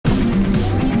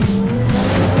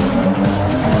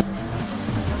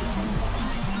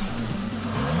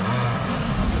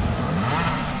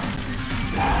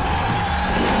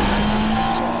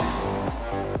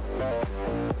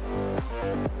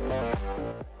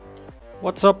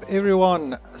What's up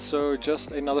everyone? So just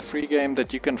another free game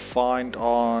that you can find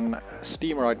on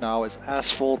Steam right now is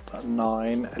Asphalt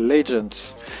 9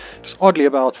 Legends. It's oddly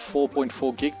about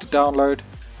 4.4 gig to download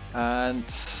and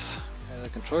the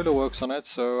controller works on it.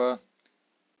 So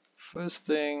first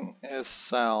thing is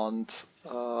sound.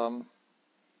 I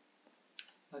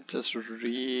just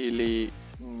really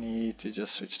need to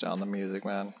just switch down the music,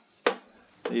 man.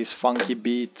 These funky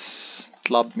beats,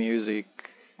 club music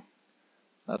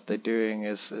that they're doing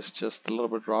is just a little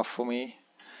bit rough for me.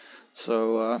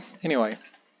 So anyway,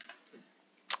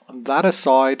 that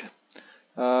aside,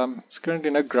 there's currently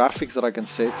no graphics that I can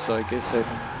set, so I guess it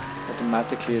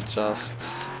automatically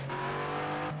adjusts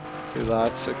to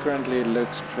that. So currently it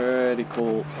looks pretty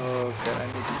cool. Okay, I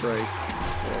need to brake.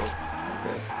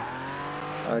 Okay.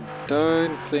 I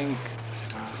don't think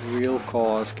real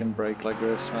cars can brake like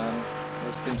this, man.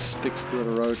 This thing sticks to the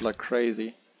road like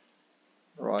crazy.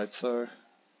 Right, so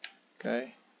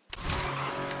okay.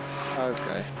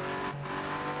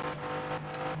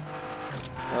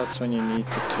 That's when you need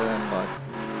to turn like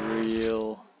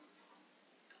real.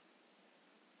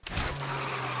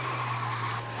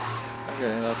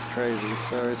 Okay, that's crazy.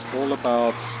 So it's all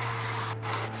about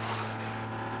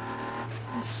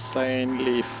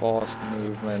insanely fast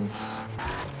movements.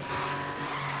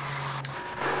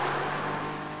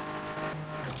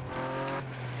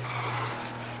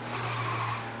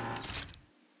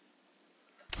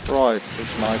 Right,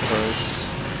 it's nitros.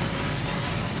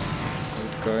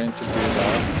 It's going to do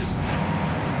that.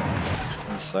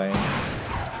 Insane.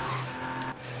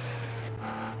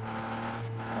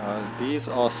 These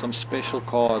are some special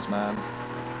cars, man.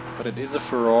 But it is a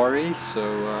Ferrari,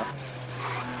 so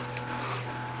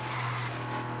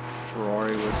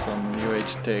Ferrari with some new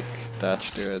age tech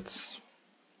attached to it.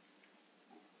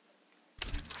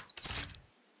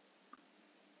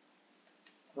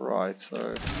 Right,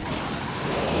 so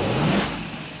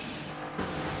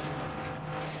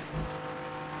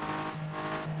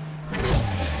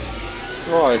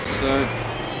right, so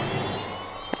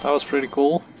that was pretty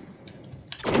cool.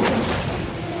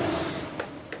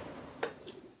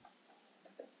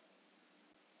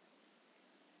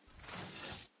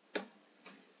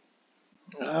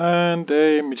 And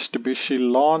a Mitsubishi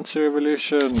Lancer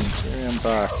Evolution. Here I'm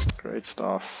back. Great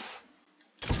stuff.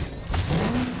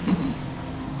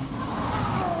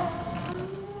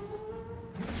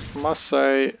 Must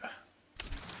say,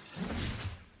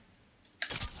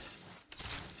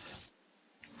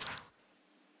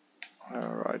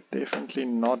 alright, definitely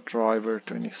not Driver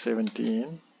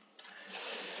 2017,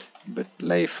 but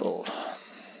playful.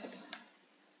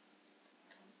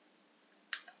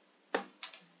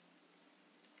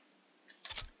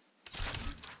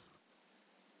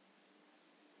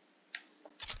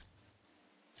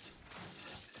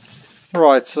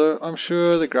 Right, so I'm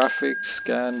sure the graphics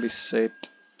can be set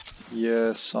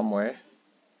here somewhere.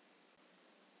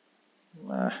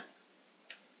 Nah.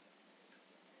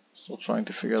 Still trying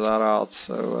to figure that out,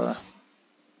 so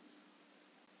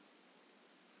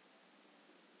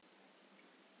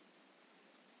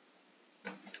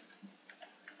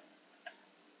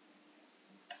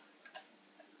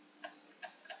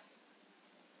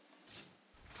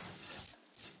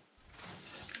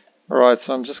alright,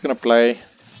 so I'm just gonna play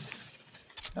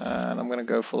and I'm gonna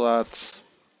go for that.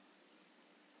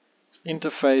 This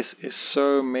interface is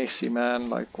so messy, man.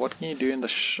 Like, what can you do in the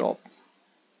shop?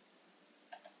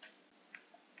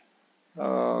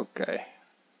 Okay.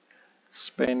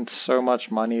 Spend so much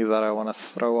money that I want to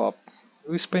throw up.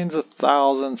 Who spends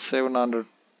 1,700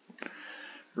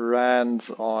 rands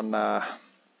on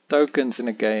tokens in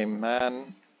a game,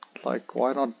 man? Like,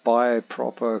 why not buy a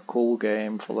proper cool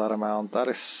game for that amount? That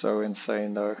is so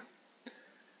insane, though.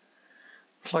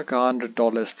 It's like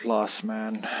 $100 plus,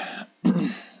 man.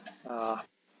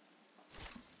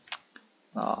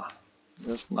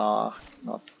 Just not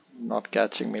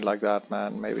catching me like that,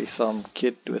 man. Maybe some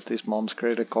kid with his mom's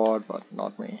credit card, but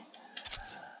not me.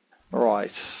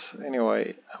 Right,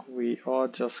 anyway, we are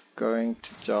just going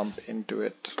to jump into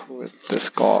it with this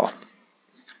car.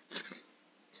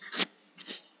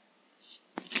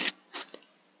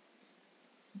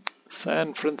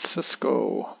 San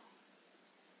Francisco.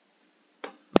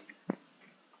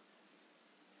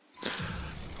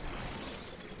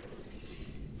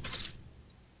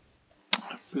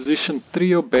 Position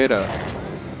 3 or better.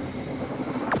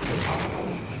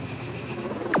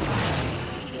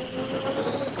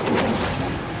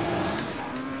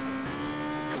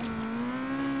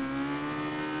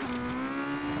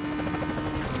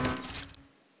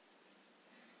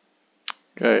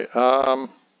 Okay, I've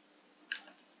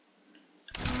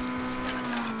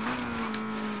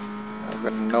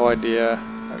got no idea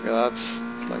Okay, that's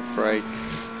like brake.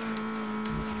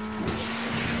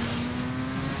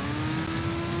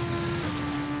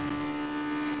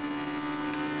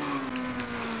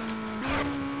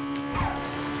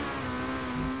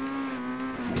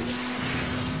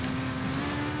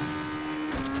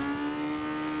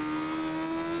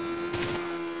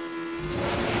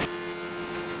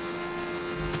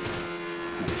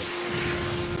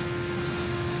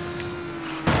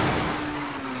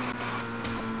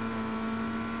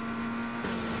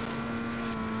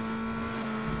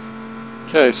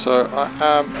 Okay, so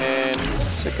I am in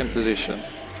second position.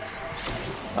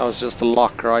 That was just a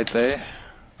lock right there.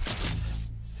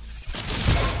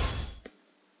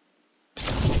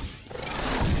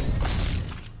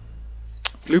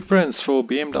 Blueprints for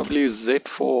BMW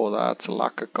Z4, that's a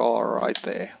lucky car right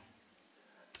there.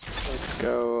 Let's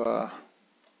go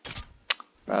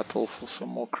battle for some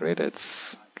more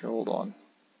credits. Okay, hold on.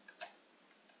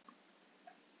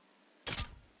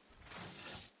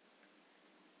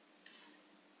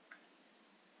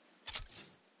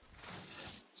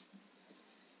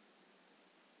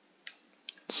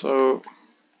 So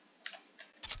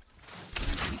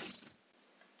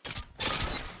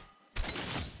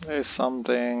there's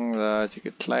something that you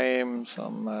could claim,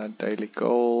 some daily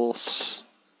goals.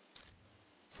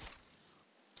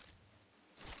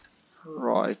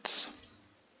 Right.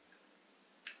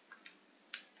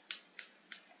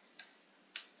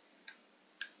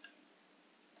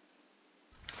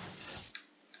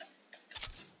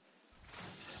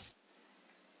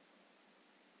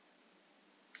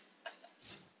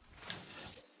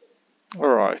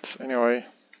 Alright, anyway.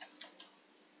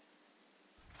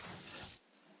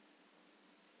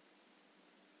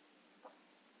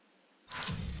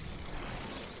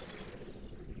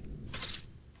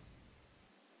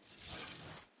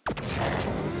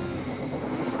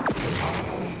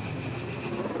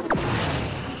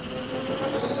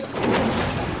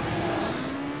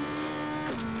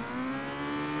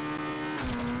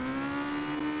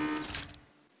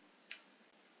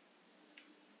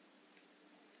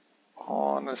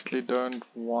 Honestly don't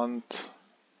want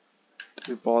to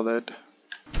be bothered.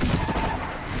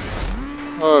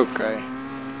 Okay.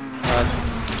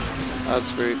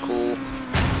 That's very cool.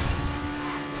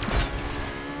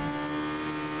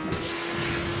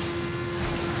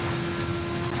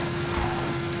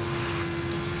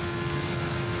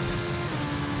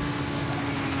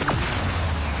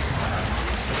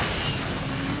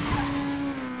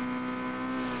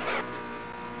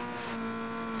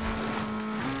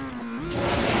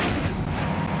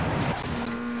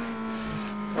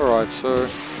 Alright, so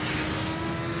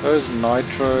those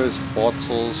nitros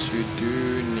bottles you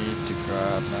do need to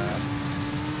grab, man.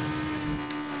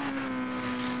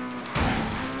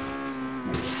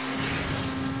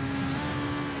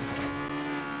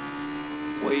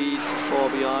 Way too far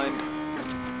behind.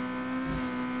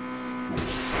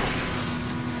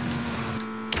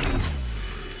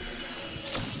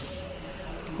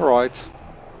 Alright.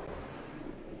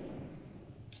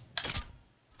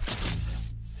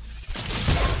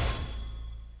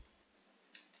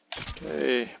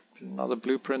 Okay, another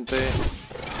blueprint there.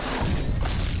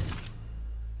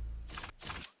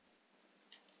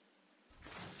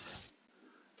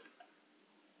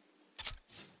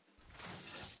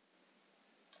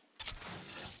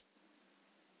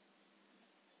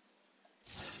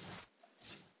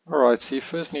 Alright, so you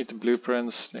first need the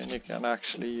blueprints, then you can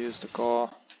actually use the car.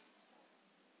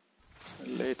 So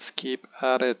let's keep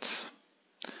at it.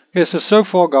 Okay, so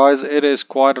far guys, it is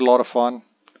quite a lot of fun.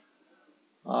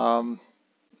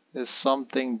 There's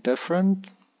something different.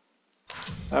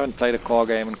 I haven't played a car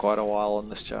game in quite a while on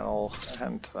this channel,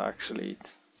 and actually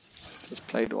just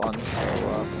played one, so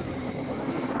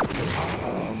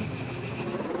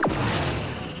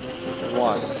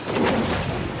what?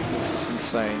 This is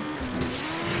insane.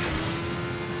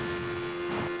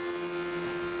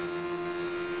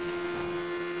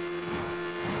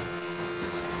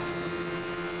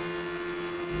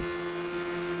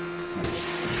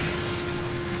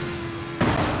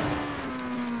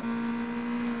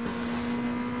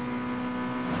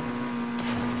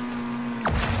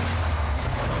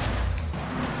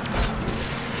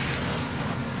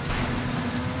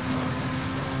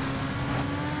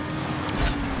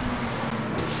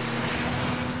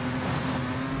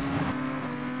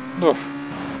 Oh,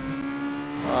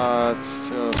 it's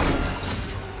just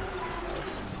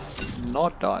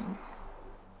not done.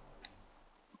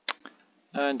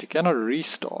 And you cannot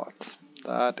restart.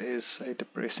 That is a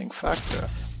depressing factor.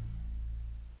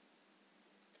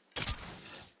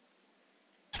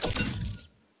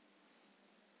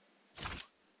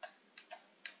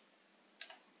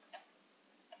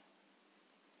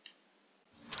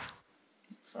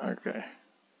 Okay,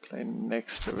 play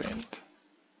next event.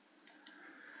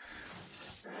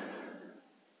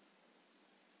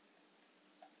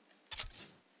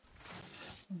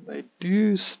 They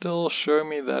do still show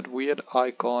me that weird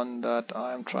icon that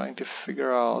I'm trying to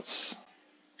figure out.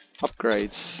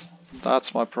 Upgrades,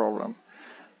 that's my problem.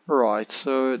 Right,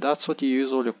 so that's what you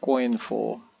use all your coin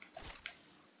for.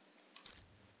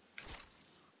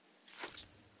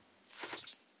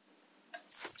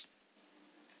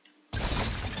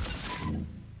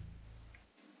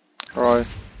 Right,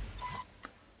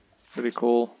 pretty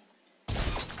cool.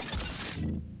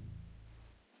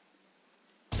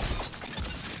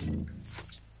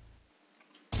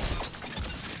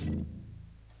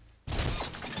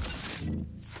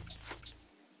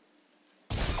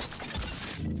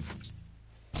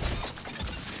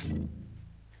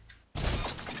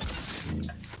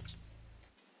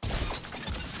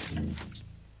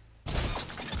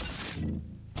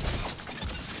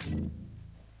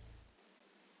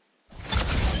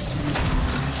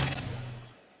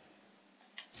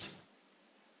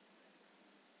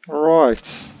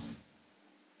 Right.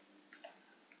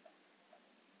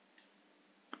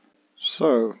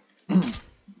 So,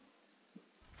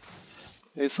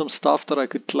 there's some stuff that I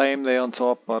could claim there on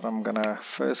top, but I'm gonna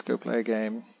first go play a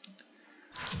game.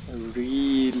 I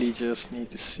really just need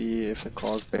to see if the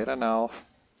car's better now.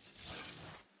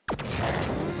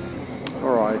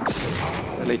 Alright,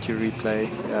 I'll let you replay.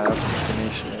 Yeah, I have to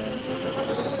finish.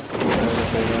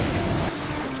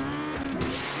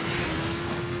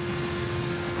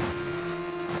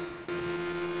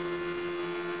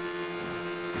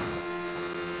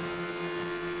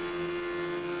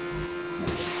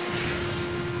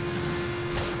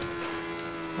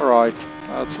 Alright,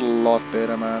 that's a lot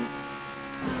better, man.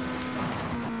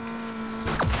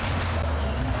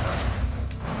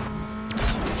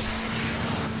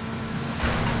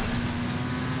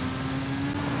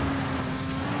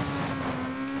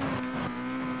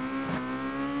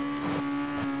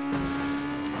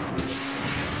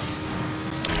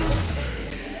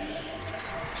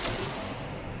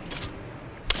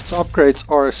 So upgrades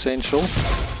are essential.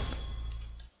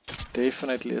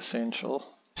 Definitely essential.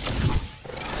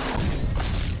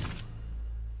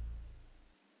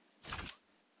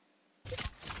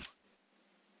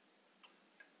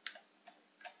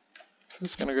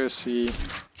 Just gonna go see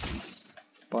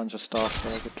a bunch of stuff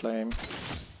that I could claim.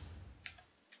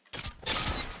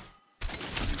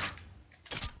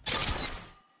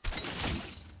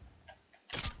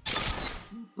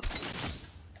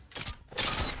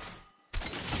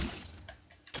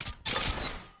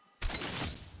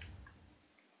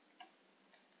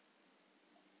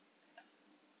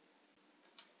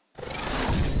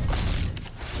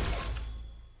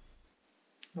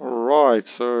 Alright,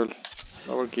 so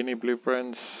our Guinea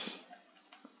blueprints.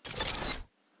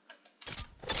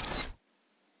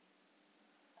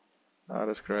 That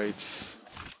is great.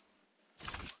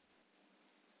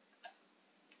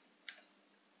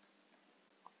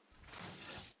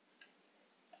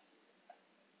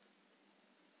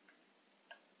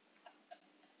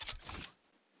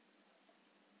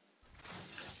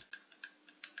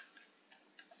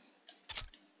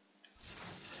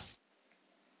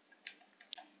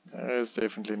 There's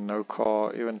definitely no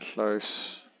car even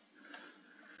close.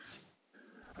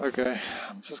 Okay,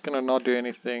 I'm just gonna not do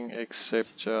anything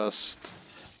except just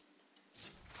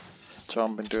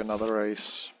jump into another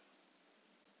race.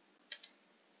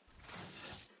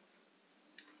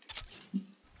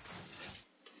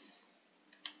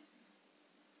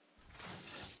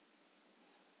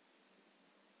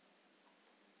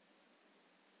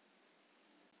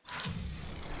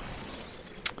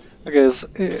 Okay,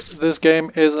 this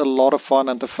game is a lot of fun,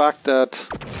 and the fact that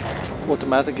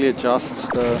automatically adjusts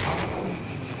the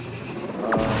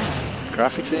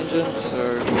graphics engine, so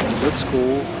it looks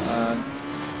cool, and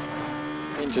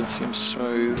engine seems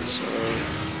smooth,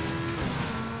 so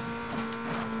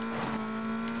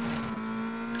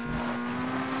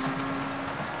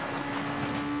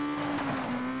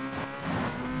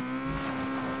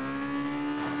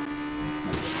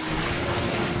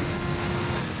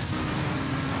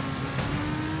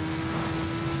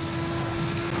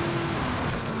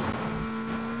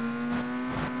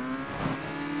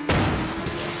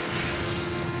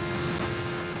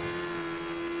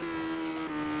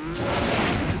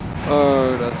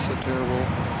oh, that's so terrible.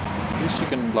 At least you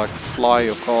can like fly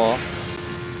your car.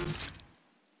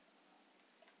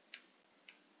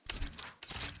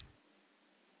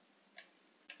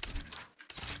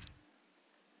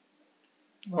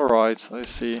 Alright, I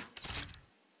see.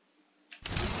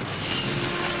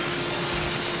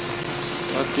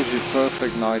 That gives you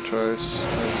perfect nitros,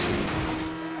 I see.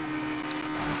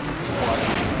 Where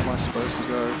am I supposed to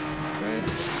go? Okay.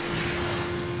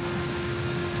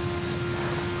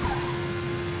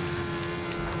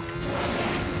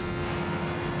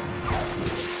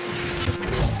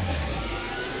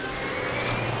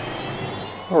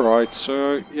 Alright,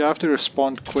 so you have to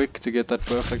respond quick to get that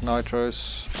perfect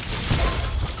nitros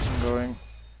going.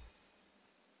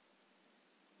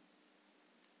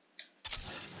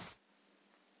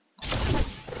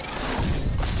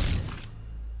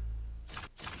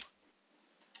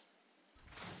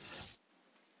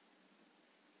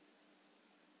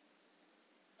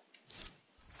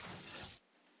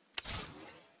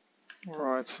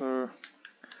 Alright, so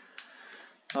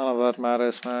none of that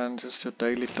matters, man, just your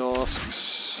daily tasks.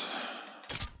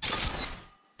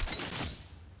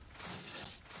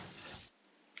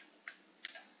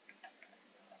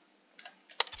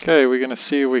 Okay, we're gonna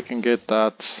see if we can get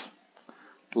that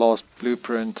last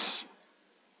blueprint.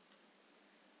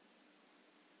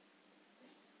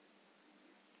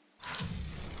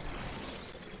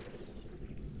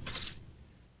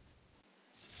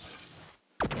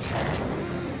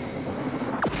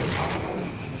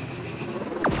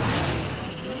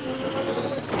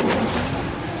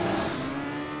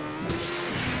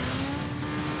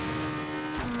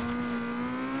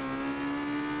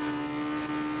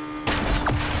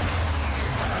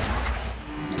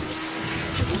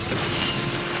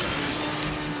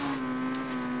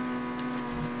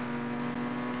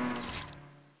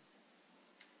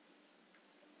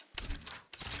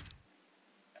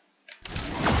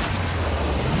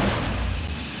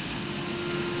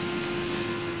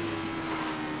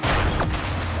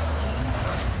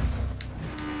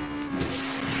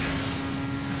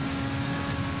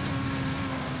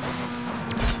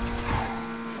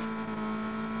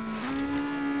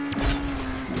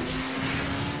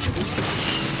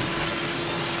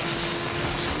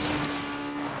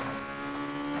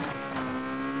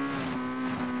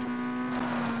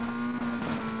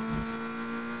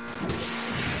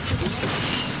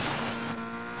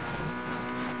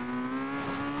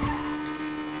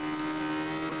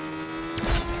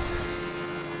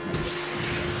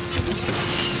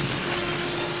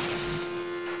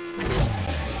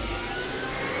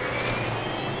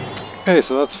 Okay,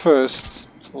 so that's first.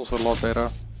 It's also a lot better.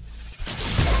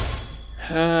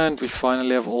 And we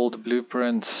finally have all the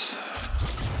blueprints.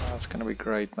 That's gonna be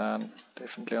great, man.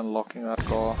 Definitely unlocking that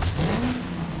car.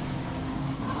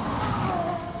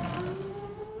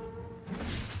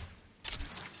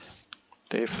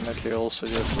 Definitely also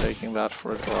just taking that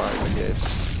for a drive, I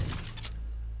guess.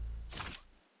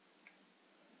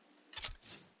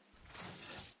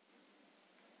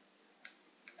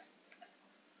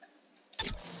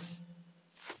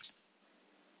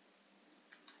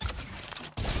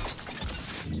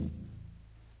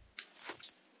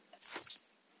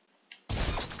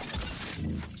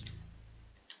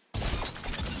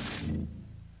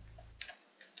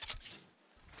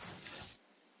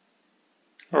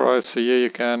 Alright, so here you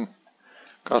can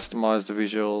customize the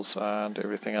visuals and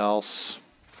everything else.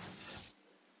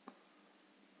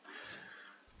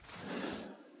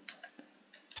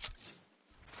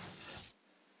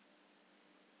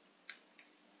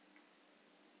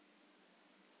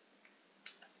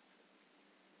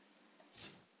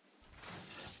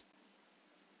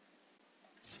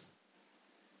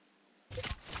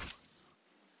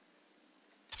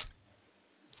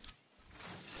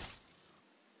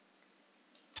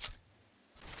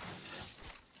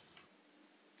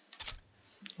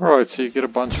 Alright, so you get a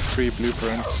bunch of free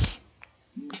blueprints.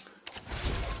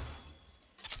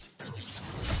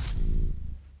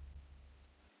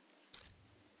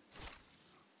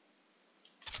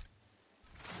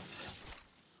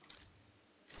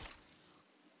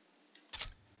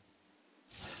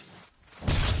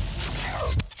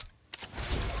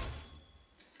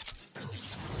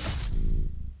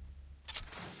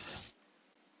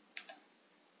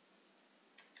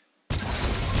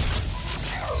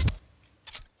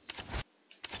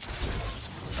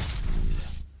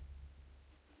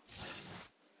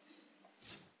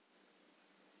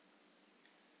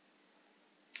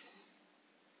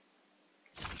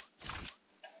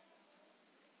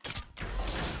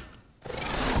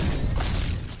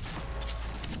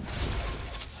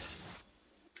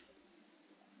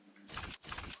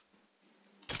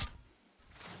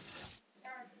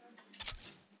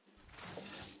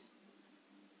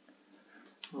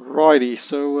 Righty,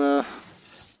 so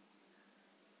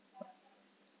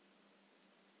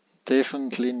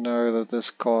definitely know that this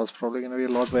car is probably going to be a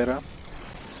lot better.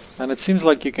 And it seems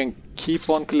like you can keep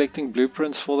on collecting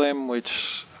blueprints for them,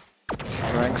 which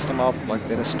ranks them up like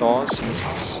better stars since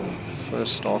it's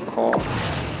first star car.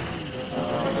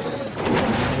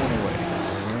 Anyway.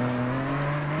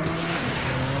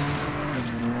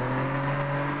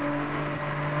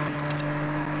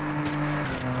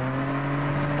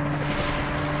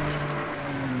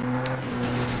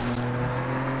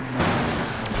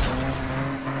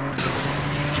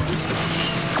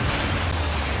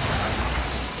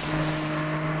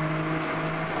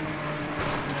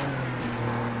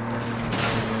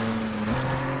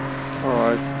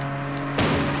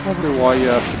 Probably why you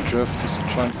have to drift is to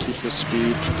try and keep your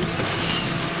speed.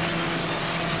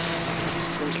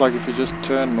 Seems like if you just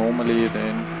turn normally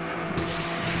then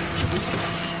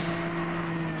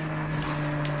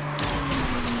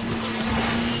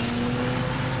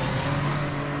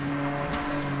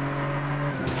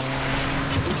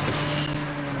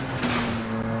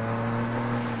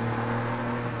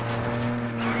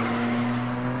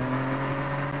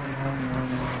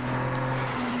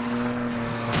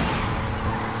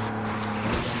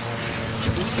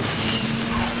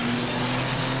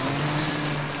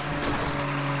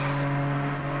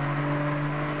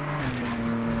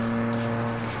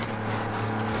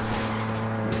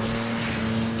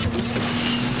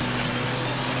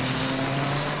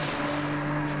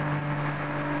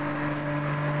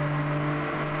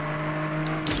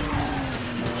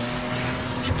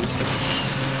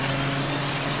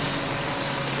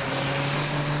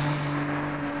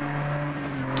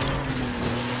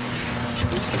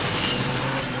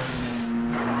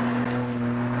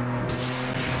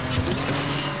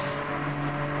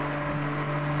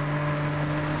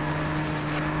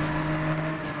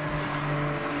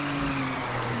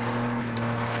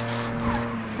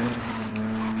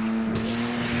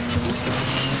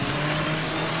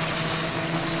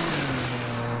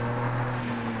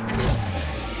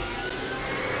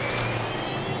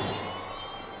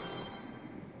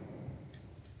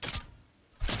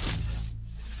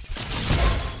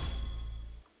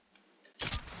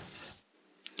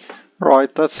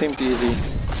right, that seemed easy.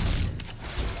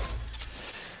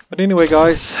 But anyway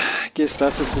guys, I guess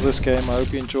that's it for this game. I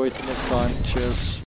hope you enjoyed. Next time, cheers.